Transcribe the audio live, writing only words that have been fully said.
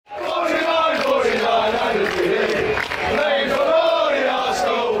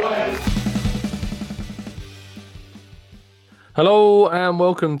Hello and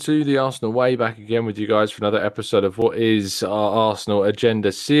welcome to the Arsenal Way. Back again with you guys for another episode of what is our Arsenal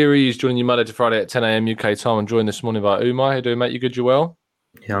Agenda series. Joining you Monday to Friday at 10 a.m. UK time. I'm joined this morning by Umar. How you doing, mate? You good? You well?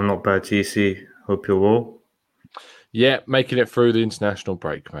 Yeah, I'm not bad, TC. Hope you're well. Yeah, making it through the international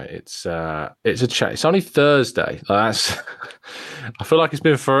break, mate. It's a chat. It's only Thursday. That's I feel like it's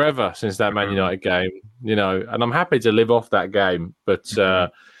been forever since that Man Mm, United game, and I'm happy to live off that game, but mm.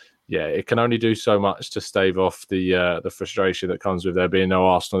 yeah, it can only do so much to stave off the frustration that comes with there being no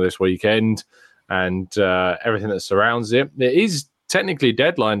Arsenal this weekend and everything that surrounds it. It is technically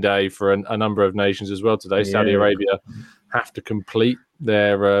deadline day for a number of nations as well today. Saudi Yeah. Arabia have to complete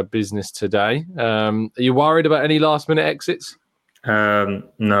their business today. Are you worried about any last minute exits?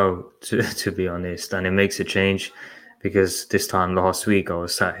 No, to be honest, and it makes a change because this time last week I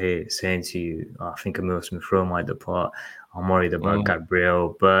was sat here saying to you, I think Emil Smith Rowe might depart. I'm worried about Mm.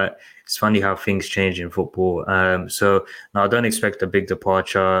 Gabriel, but it's funny how things change in football. So now I don't expect a big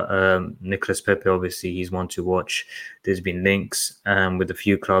departure. Nicolas Pepe, obviously, he's one to watch. There's been links with a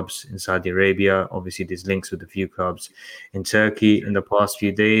few clubs in Saudi Arabia. Obviously, there's links with a few clubs in Turkey in the past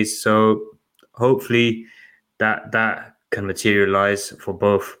few days. So hopefully that can materialize for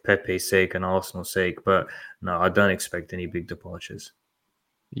both Pepe's sake and Arsenal's sake. But no, I don't expect any big departures.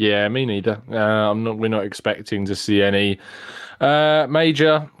 Yeah, me neither. I'm not. We're not expecting to see any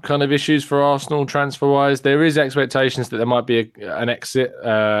major kind of issues for Arsenal transfer wise. There is expectations that there might be an exit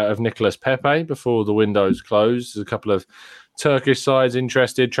of Nicolas Pepe before the windows close. There's a couple of Turkish sides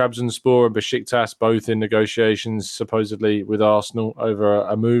interested, Trabzonspor and Besiktas, both in negotiations supposedly with Arsenal over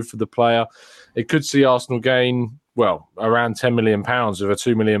a move for the player. It could see Arsenal gain, well, around £10 million with a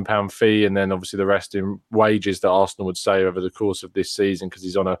 £2 million fee, and then obviously the rest in wages that Arsenal would save over the course of this season because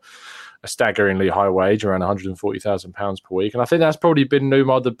he's on a staggeringly high wage, around £140,000 per week. And I think that's probably been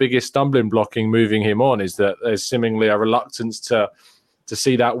Neymar the biggest stumbling blocking moving him on, is that there's seemingly a reluctance to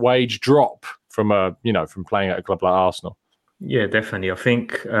see that wage drop from playing at a club like Arsenal. Yeah, definitely. I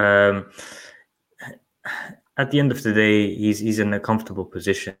think at the end of the day, he's in a comfortable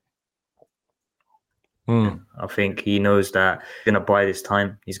position. Mm. I think he knows that he's going to buy this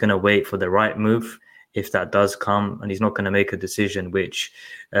time. He's going to wait for the right move if that does come, and he's not going to make a decision which,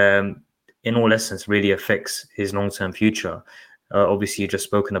 in all essence, really affects his long-term future. Obviously, you've just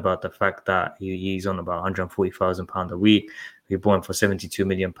spoken about the fact that he's on about £140,000 a week. We bought him for £72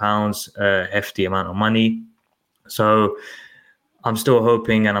 million, a hefty amount of money. So I'm still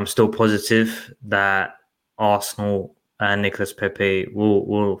hoping and I'm still positive that Arsenal and Nicolas Pepe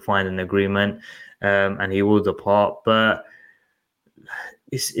will find an agreement, and he will depart. But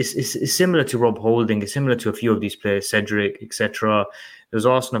it's similar to Rob Holding. It's similar to a few of these players, Cedric, etc. There's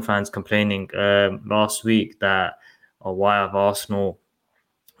Arsenal fans complaining last week that, oh, why have Arsenal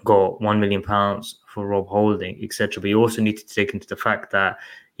got £1 million for Rob Holding, etc. But you also need to take into the fact that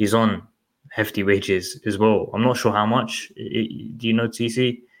he's on hefty wages as well. I'm not sure how much. Do you know,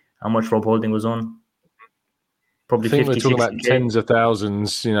 TC, how much Rob Holding was on? I Probably think we're 50, talking about 60K. tens of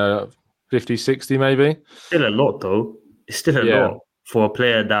thousands, 50, 60 maybe. Still a lot, though. It's still a Yeah. lot for a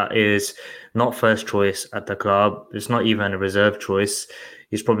player that is not first choice at the club. It's not even a reserve choice.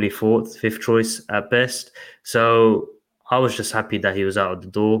 He's probably fourth, fifth choice at best. So I was just happy that he was out of the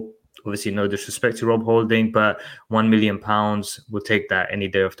door. Obviously, no disrespect to Rob Holding, but £1 million will take that any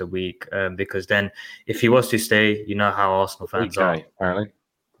day of the week. Because then, if he was to stay, you know how Arsenal fans are. Okay, apparently.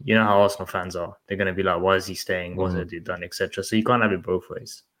 You know how Arsenal fans are. They're going to be like, "Why is he staying? What's Mm. it done?" etc. So you can't have it both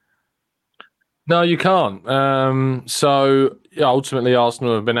ways. No, you can't. So yeah, ultimately,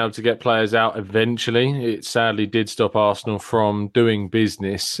 Arsenal have been able to get players out eventually. It sadly did stop Arsenal from doing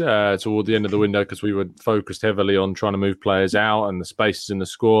business toward the end of the window because we were focused heavily on trying to move players out and the spaces in the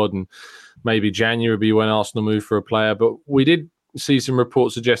squad. And maybe January would be when Arsenal moved for a player. But we did see some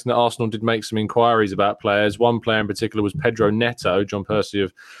reports suggesting that Arsenal did make some inquiries about players. One player in particular was Pedro Neto. John Percy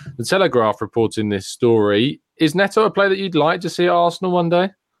of The Telegraph reports in this story. Is Neto a player that you'd like to see at Arsenal one day?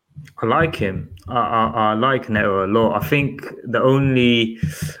 I like him. I like Neto a lot. I think the only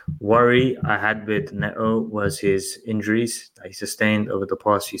worry I had with Neto was his injuries that he sustained over the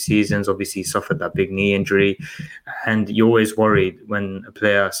past few seasons. Obviously, he suffered that big knee injury, and you're always worried when a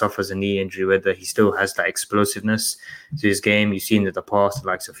player suffers a knee injury whether he still has that explosiveness to his game. You've seen in the past,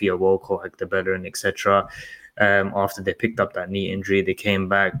 like Sophia Walcott, Hector Bellerin, etc. After they picked up that knee injury, they came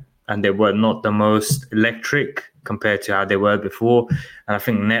back and they were not the most electric compared to how they were before. And I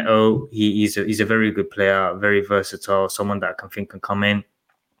think Neto, he's a very good player, very versatile, someone that I think can come in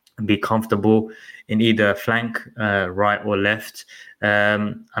and be comfortable in either flank, right or left.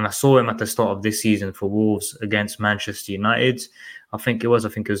 And I saw him at the start of this season for Wolves against Manchester United. I think it was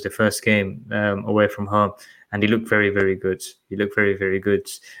the first game away from home. and he looked very, very good. He looked very, very good.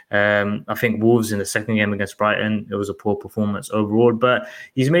 I think Wolves in the second game against Brighton, it was a poor performance overall, but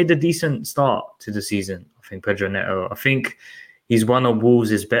he's made a decent start to the season. I think Pedro Neto. I think he's one of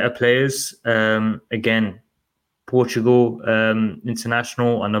Wolves' better players. Again, Portugal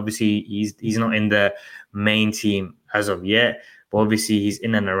international, and obviously he's not in the main team as of yet, but obviously he's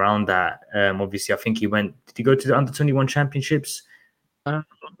in and around that. Obviously, I think did he go to the under-21 championships? I'm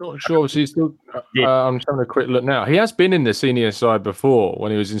not sure. So he's still. I'm just having a quick look now. He has been in the senior side before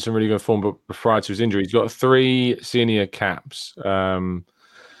when he was in some really good form, but prior to his injury, he's got 3 senior caps.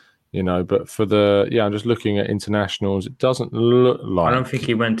 But for I'm just looking at internationals. It doesn't look like. I don't think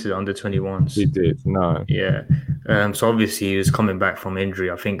he went to the under-21s. He did, no. Yeah. So obviously he was coming back from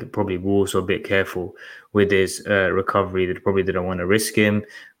injury. I think probably Wolves were a bit careful with his recovery. They probably didn't want to risk him.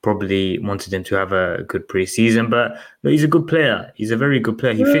 Probably wanted him to have a good pre-season. But no, he's a good player. He's a very good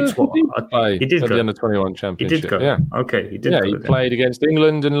player. He fits what he did go. The under-21 championship. He did go. Yeah. Okay. He did. Yeah, he played against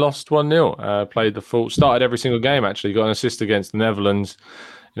England and lost 1-0. Played the full. Started every single game. Actually, got an assist against the Netherlands.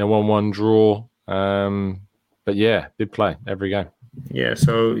 1-1 draw. But yeah, did play every game. Yeah,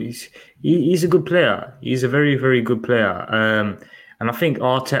 so he's a good player. He's a very, very good player. And I think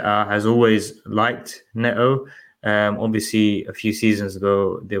Arteta has always liked Neto. Obviously, a few seasons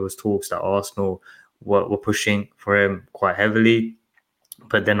ago, there was talks that Arsenal were pushing for him quite heavily.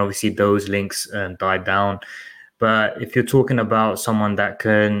 But then obviously those links died down. But if you're talking about someone that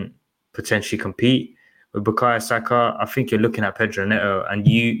can potentially compete with Bukayo Saka, I think you're looking at Pedro Neto. And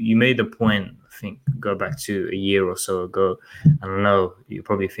you made the point, I think, go back to a year or so ago. I don't know, you're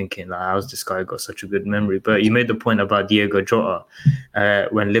probably thinking, like, how's this guy got such a good memory? But you made the point about Diego Jota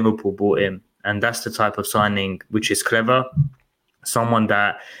when Liverpool bought him. And that's the type of signing which is clever. Someone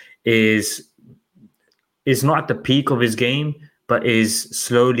that is not at the peak of his game, but is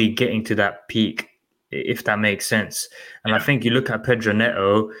slowly getting to that peak, if that makes sense. And I think you look at Pedro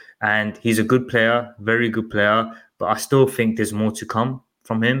Neto, and he's a good player, very good player, but I still think there's more to come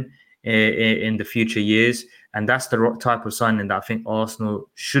from him in the future years. And that's the type of signing that I think Arsenal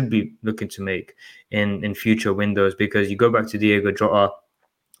should be looking to make in future windows, because you go back to Diego Jota,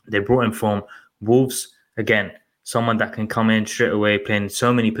 they brought him from Wolves. Again, someone that can come in straight away, playing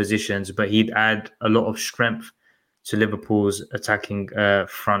so many positions, but he'd add a lot of strength to Liverpool's attacking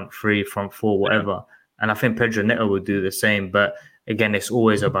front three, front four, whatever. And I think Pedro Neto will do the same. But again, it's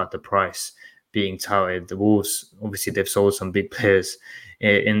always about the price being touted. The Wolves, obviously, they've sold some big players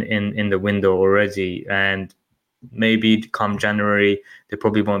in the window already. And maybe come January, they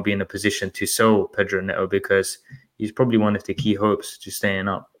probably won't be in a position to sell Pedro Neto, because he's probably one of the key hopes to staying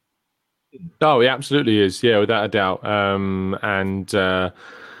up. Oh, he absolutely is. Yeah, without a doubt.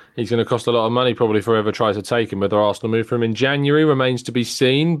 He's going to cost a lot of money probably for whoever tries to take him. Whether Arsenal move for him in January remains to be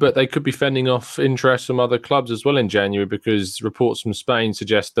seen, but they could be fending off interest from other clubs as well in January, because reports from Spain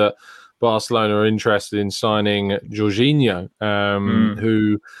suggest that Barcelona are interested in signing Jorginho,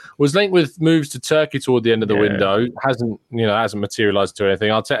 who was linked with moves to Turkey toward the end of the window. Hasn't materialised to anything.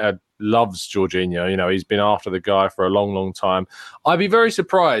 Arteta loves Jorginho. He's been after the guy for a long, long time. I'd be very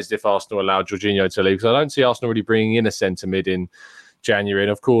surprised if Arsenal allowed Jorginho to leave, because I don't see Arsenal really bringing in a centre mid in January.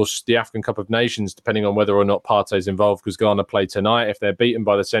 And of course, the African Cup of Nations, depending on whether or not Partey's involved, because Ghana play tonight. If they're beaten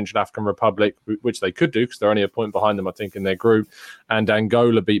by the Central African Republic, which they could do because they're only a point behind them, I think, in their group, and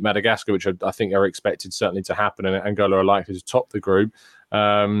Angola beat Madagascar, which I think are expected certainly to happen, and Angola are likely to top the group,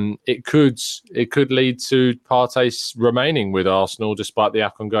 it could lead to Partey remaining with Arsenal despite the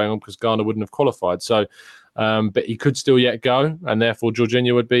AFCON going on, because Ghana wouldn't have qualified. So but he could still yet go, and therefore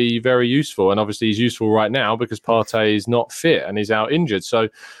Jorginho would be very useful. And obviously he's useful right now because Partey is not fit and he's out injured. So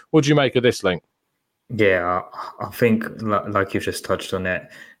what do you make of this link? Yeah, I think, like you've just touched on it,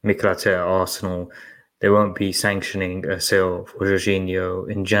 Mikel Arteta, Arsenal, they won't be sanctioning a sale for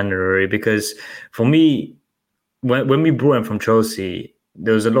Jorginho in January, because for me, when we brought him from Chelsea,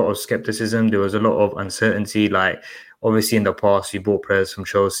 there was a lot of skepticism. There was a lot of uncertainty. Like, obviously in the past, we bought players from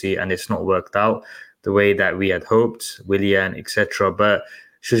Chelsea and it's not worked out the way that we had hoped, Willian, etc. But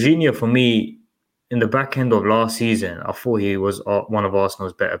Jorginho, for me, in the back end of last season, I thought he was one of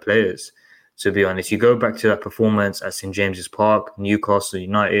Arsenal's better players, to be honest. You go back to that performance at St. James's Park, Newcastle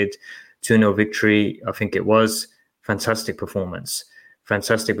United, 2-0 victory, I think it was. Fantastic performance.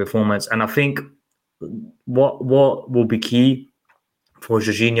 And I think what will be key for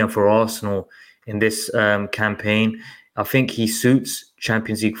Jorginho, for Arsenal in this campaign, I think he suits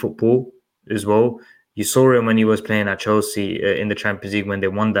Champions League football as well. You saw him when he was playing at Chelsea in the Champions League when they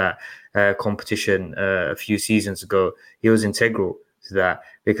won that competition a few seasons ago. He was integral to that,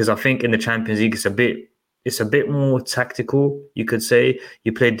 because I think in the Champions League it's a bit more tactical, you could say.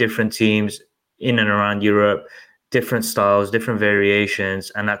 You play different teams. in and around Europe, different styles, different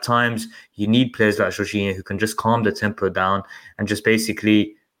variations. And at times you need players like Jorginho who can just calm the tempo down and just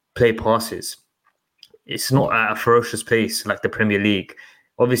basically play passes. It's not at a ferocious pace like the Premier League.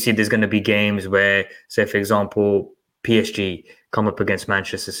 Obviously, there's going to be games where, say, for example, PSG come up against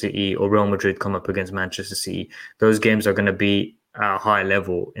Manchester City or Real Madrid come up against Manchester City. Those games are going to be at a high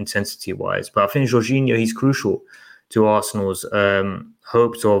level intensity-wise. But I think Jorginho, he's crucial to Arsenal's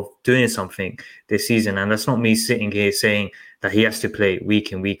hopes of doing something this season. And that's not me sitting here saying that he has to play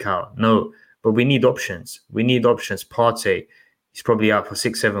week in, week out. No, but we need options. We need options. Partey, he's probably out for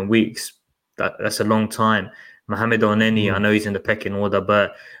 6-7 weeks. That's a long time. Mohamed Elneny, I know he's in the pecking order,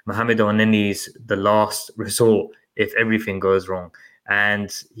 but Mohamed Elneny is the last resort if everything goes wrong.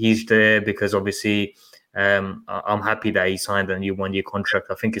 And he's there because obviously I'm happy that he signed a new 1-year contract.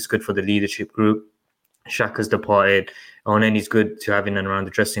 I think it's good for the leadership group. Xhaka's departed. Elneny's good to have in and around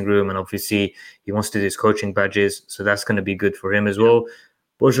the dressing room. And obviously he wants to do his coaching badges. So that's going to be good for him as well.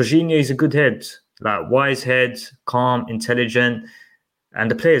 But Jorginho is a good head, like wise head, calm, intelligent.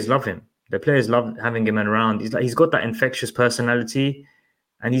 And the players love him. The players love having him around. He's got that infectious personality,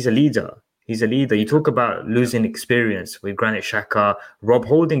 and he's a leader. He's a leader. You talk about losing experience with Granit Xhaka, Rob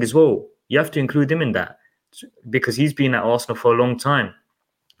Holding as well. You have to include him in that because he's been at Arsenal for a long time.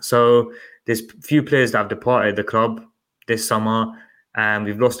 So there's few players that have departed the club this summer, and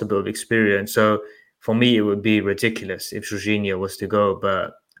we've lost a bit of experience. So for me, it would be ridiculous if Jorginho was to go,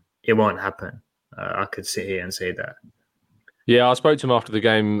 but it won't happen. I could sit here and say that. Yeah, I spoke to him after the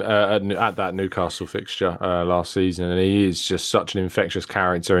game at that Newcastle fixture last season, and he is just such an infectious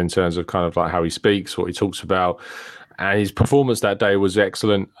character in terms of kind of like how he speaks, what he talks about, and his performance that day was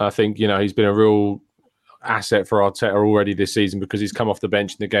excellent. I think, he's been a real asset for Arteta already this season because he's come off the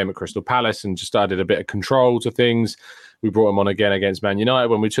bench in the game at Crystal Palace and just added a bit of control to things. We brought him on again against Man United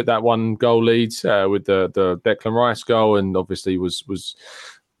when we took that 1-goal lead with the Declan Rice goal, and obviously was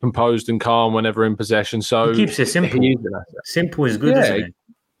composed and calm whenever in possession. So he keeps it simple. Simple is good, isn't it?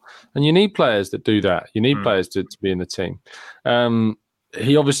 And you need players that do that. You need players to be in the team.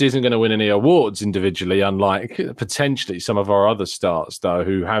 He obviously isn't going to win any awards individually, unlike potentially some of our other stars, though,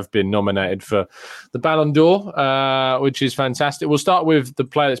 who have been nominated for the Ballon d'Or, which is fantastic. We'll start with the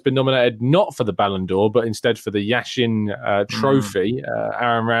player that's been nominated not for the Ballon d'Or, but instead for the Yashin Trophy.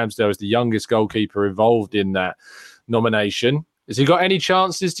 Aaron Ramsdale is the youngest goalkeeper involved in that nomination. Has he got any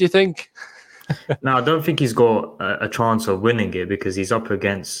chances, do you think? No, I don't think he's got a chance of winning it because he's up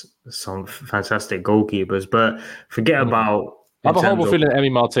against some fantastic goalkeepers. But forget about... I have a horrible feeling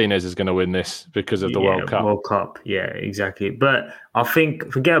Emi Martinez is going to win this because of the World Cup. World Cup, yeah, exactly. But I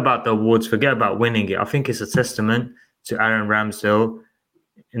think, forget about the awards, forget about winning it. I think it's a testament to Aaron Ramsdale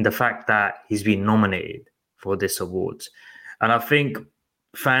in the fact that he's been nominated for this award. And I think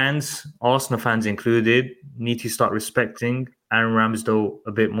fans, Arsenal fans included, need to start respecting Aaron Ramsdale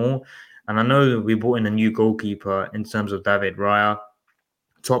a bit more. And I know we brought in a new goalkeeper in terms of David Raya,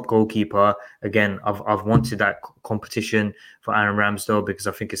 top goalkeeper. Again, I've wanted that competition for Aaron Ramsdale because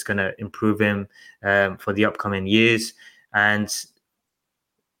I think it's going to improve him for the upcoming years. And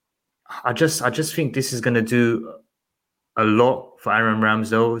I just think this is going to do a lot for Aaron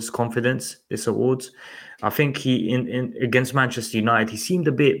Ramsdale's confidence, this awards. I think he in against Manchester United, he seemed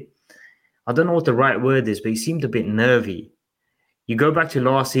a bit, I don't know what the right word is, but he seemed a bit nervy. You go back to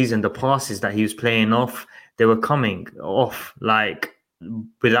last season, the passes that he was playing off, they were coming off like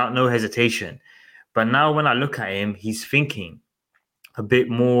without no hesitation. But now when I look at him, he's thinking a bit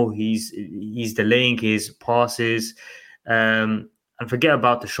more. He's delaying his passes. And forget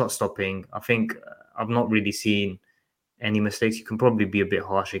about the shot stopping. I think I've not really seen any mistakes. You can probably be a bit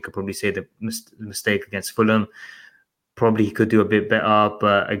harsh. You could probably say the mistake against Fulham. Probably he could do a bit better.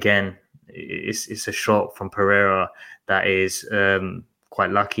 But again, it's a shot from Pereira that is quite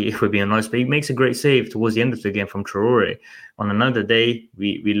lucky, if we're being honest. But he makes a great save towards the end of the game from Traore. On another day,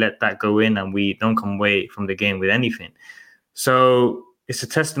 we let that go in and we don't come away from the game with anything. So it's a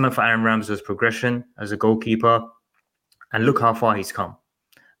testament for Aaron Ramsdale's progression as a goalkeeper. And look how far he's come.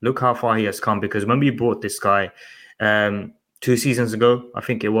 Look how far he has come. Because when we brought this guy 2 seasons ago, I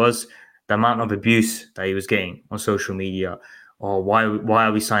think it was, the amount of abuse that he was getting on social media, or why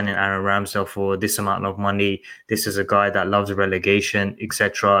are we signing Aaron Ramsdale for this amount of money? This is a guy that loves relegation,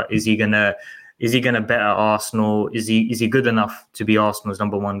 etc. Is he gonna better Arsenal? Is he good enough to be Arsenal's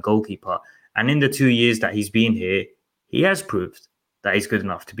number one goalkeeper? And in the 2 years that he's been here, he has proved that he's good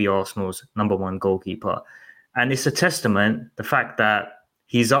enough to be Arsenal's number one goalkeeper. And it's a testament, the fact that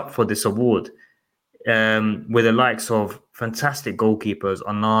he's up for this award with the likes of fantastic goalkeepers,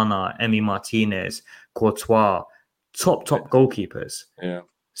 Onana, Emi Martinez, Courtois, top goalkeepers. Yeah.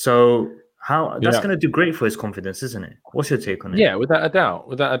 So How that's going to do great for his confidence, isn't it? What's your take on it? Yeah, without a doubt.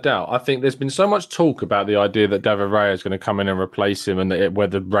 Without a doubt. I think there's been so much talk about the idea that David Raya is going to come in and replace him, and that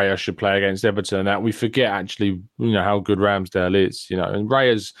whether Raya should play against Everton, and that we forget actually, how good Ramsdale is. And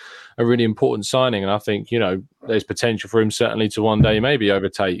Raya's a really important signing, and I think there's potential for him certainly to one day maybe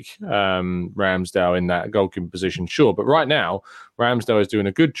overtake Ramsdale in that goalkeeper position. Sure, but right now Ramsdale is doing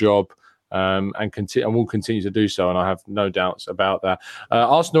a good job. And will continue to do so, and I have no doubts about that.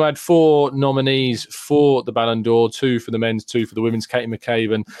 Arsenal had 4 nominees for the Ballon d'Or, 2 for the men's, 2 for the women's. Katie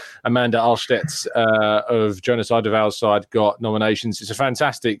McCabe and Amanda Alstedt of Jonas Eidevall's side got nominations. It's a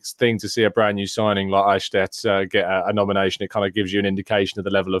fantastic thing to see a brand new signing like Alstedt get a nomination. It kind of gives you an indication of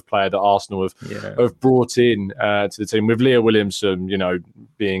the level of player that Arsenal have brought in to the team. With Leah Williamson,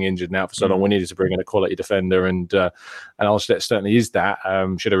 being injured now for so long, we needed to bring in a quality defender, and Alstedt certainly is that.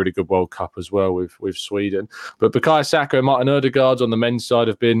 She had a really good World Cup as well with Sweden. But Bukayo Saka and Martin Odegaard on the men's side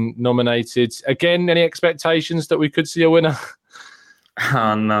have been nominated. Again, any expectations that we could see a winner?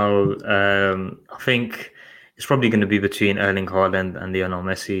 No. I think it's probably going to be between Erling Haaland and Lionel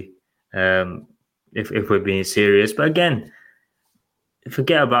Messi, if we're being serious. But again,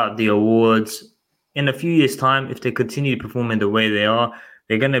 forget about the awards. In a few years' time, if they continue performing the way they are,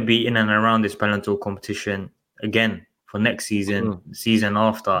 they're going to be in and around this Ballon d'Or competition again for next season, season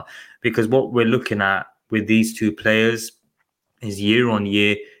after, because what we're looking at with these 2 players is year on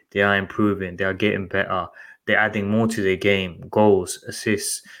year, they are improving, they are getting better, they're adding more to their game, goals,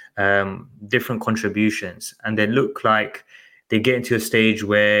 assists, different contributions, and they look like they get into a stage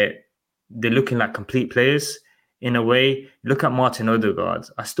where they're looking like complete players in a way. Look at Martin Odegaard.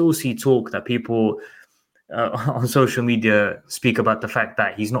 I still see talk that people on social media speak about the fact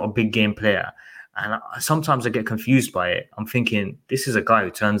that he's not a big game player. And sometimes I get confused by it. I'm thinking, this is a guy who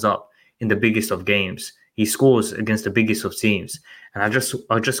turns up in the biggest of games. He scores against the biggest of teams. And I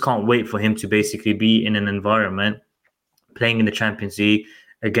just can't wait for him to basically be in an environment playing in the Champions League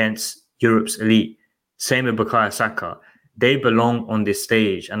against Europe's elite. Same with Bukayo Saka. They belong on this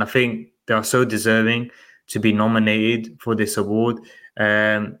stage. And I think they are so deserving to be nominated for this award,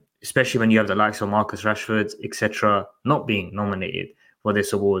 especially when you have the likes of Marcus Rashford, etc., not being nominated for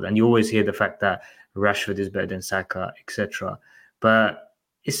this award. And you always hear the fact that Rashford is better than Saka, etc. But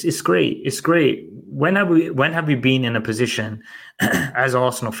it's great. It's great. When have we been in a position as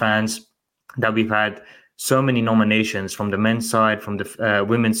Arsenal fans that we've had so many nominations from the men's side, from the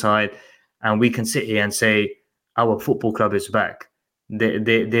women's side, and we can sit here and say our football club is back.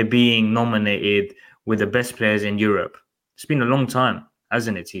 They're being nominated with the best players in Europe. It's been a long time,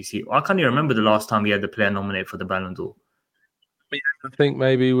 hasn't it, TC? I can't even remember the last time we had the player nominated for the Ballon d'Or. I think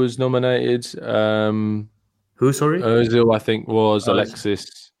maybe he was nominated. Who, sorry? Ozil, I think, was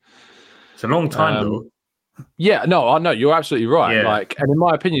Alexis. It's a long time, though. Yeah, no, I know. You're absolutely right. Yeah. And in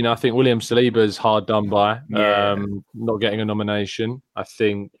my opinion, I think William Saliba's hard done by not getting a nomination. I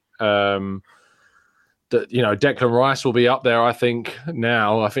think that Declan Rice will be up there. I think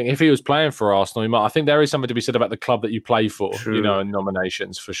now. I think if he was playing for Arsenal, he might. I think there is something to be said about the club that you play for. True. In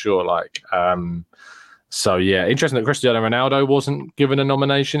nominations for sure. So, yeah, interesting that Cristiano Ronaldo wasn't given a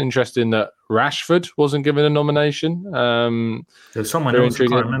nomination. Interesting that Rashford wasn't given a nomination. There's someone else, I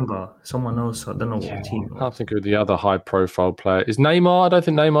can't remember. Someone else, I don't know what team. I can't think of the other high-profile player. Is Neymar? I don't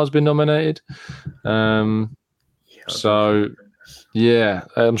think Neymar's been nominated. I'm sure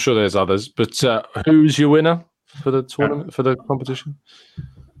there's others. But who's your winner for the tournament, for the competition?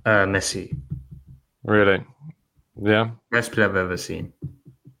 Messi. Really? Yeah. Best player I've ever seen.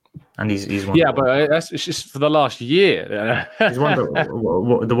 And he's won. Yeah, but it's just for the last year. He's won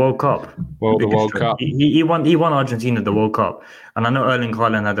the World Cup. The World Cup. He won Argentina the World Cup, and I know Erling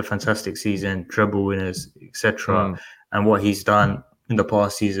Haaland had a fantastic season, treble winners, etc. And what he's done in the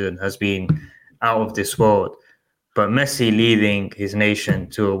past season has been out of this world. But Messi leading his nation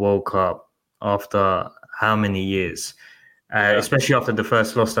to a World Cup after how many years, especially after the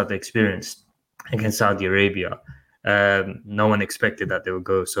first loss that they experienced against Saudi Arabia. No one expected that they would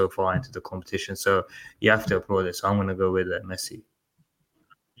go so far into the competition. So you have to applaud it. So I'm going to go with Messi.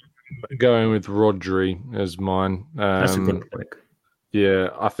 Going with Rodri as mine. That's a good pick. Yeah,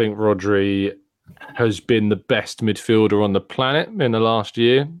 I think Rodri has been the best midfielder on the planet in the last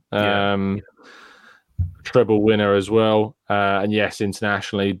year. Treble winner as well. And yes,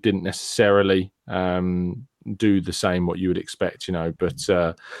 internationally didn't necessarily do the same what you would expect,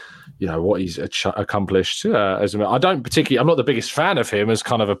 but what he's accomplished as I'm not the biggest fan of him as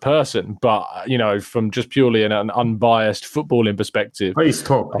kind of a person, but from just purely an unbiased footballing perspective, he's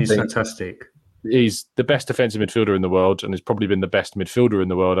top. He's fantastic. He's the best defensive midfielder in the world, and has probably been the best midfielder in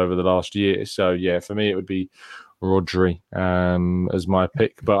the world over the last year. So yeah, for me it would be Rodri as my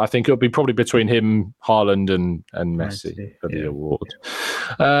pick, but I think it'll be probably between him, Haaland, and Messi for the award.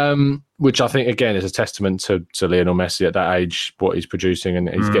 Which I think again is a testament to Lionel Messi at that age, what he's producing, and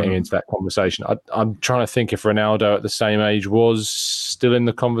he's getting into that conversation. I'm trying to think if Ronaldo at the same age was still in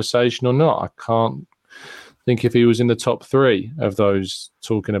the conversation or not. I can't think if he was in the top 3 of those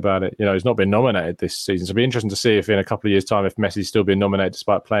talking about it. He's not been nominated this season, so it'll be interesting to see if in a couple of years' time if Messi's still been nominated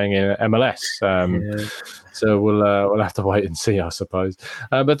despite playing in MLS. So we'll have to wait and see, I suppose.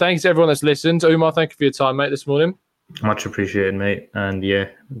 But thanks to everyone that's listened. Umar, thank you for your time, mate, this morning. Much appreciated, mate. And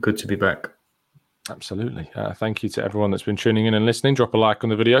good to be back. Absolutely. Thank you to everyone that's been tuning in and listening. Drop a like on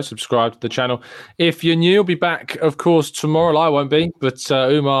the video, subscribe to the channel. If you're new, we'll be back, of course, tomorrow. I won't be, but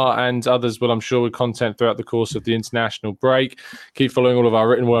Umar and others will, I'm sure, with content throughout the course of the international break. Keep following all of our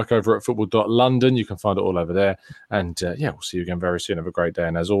written work over at football.london. You can find it all over there. And we'll see you again very soon. Have a great day.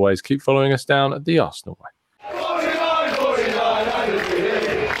 And as always, keep following us down at the Arsenal Way.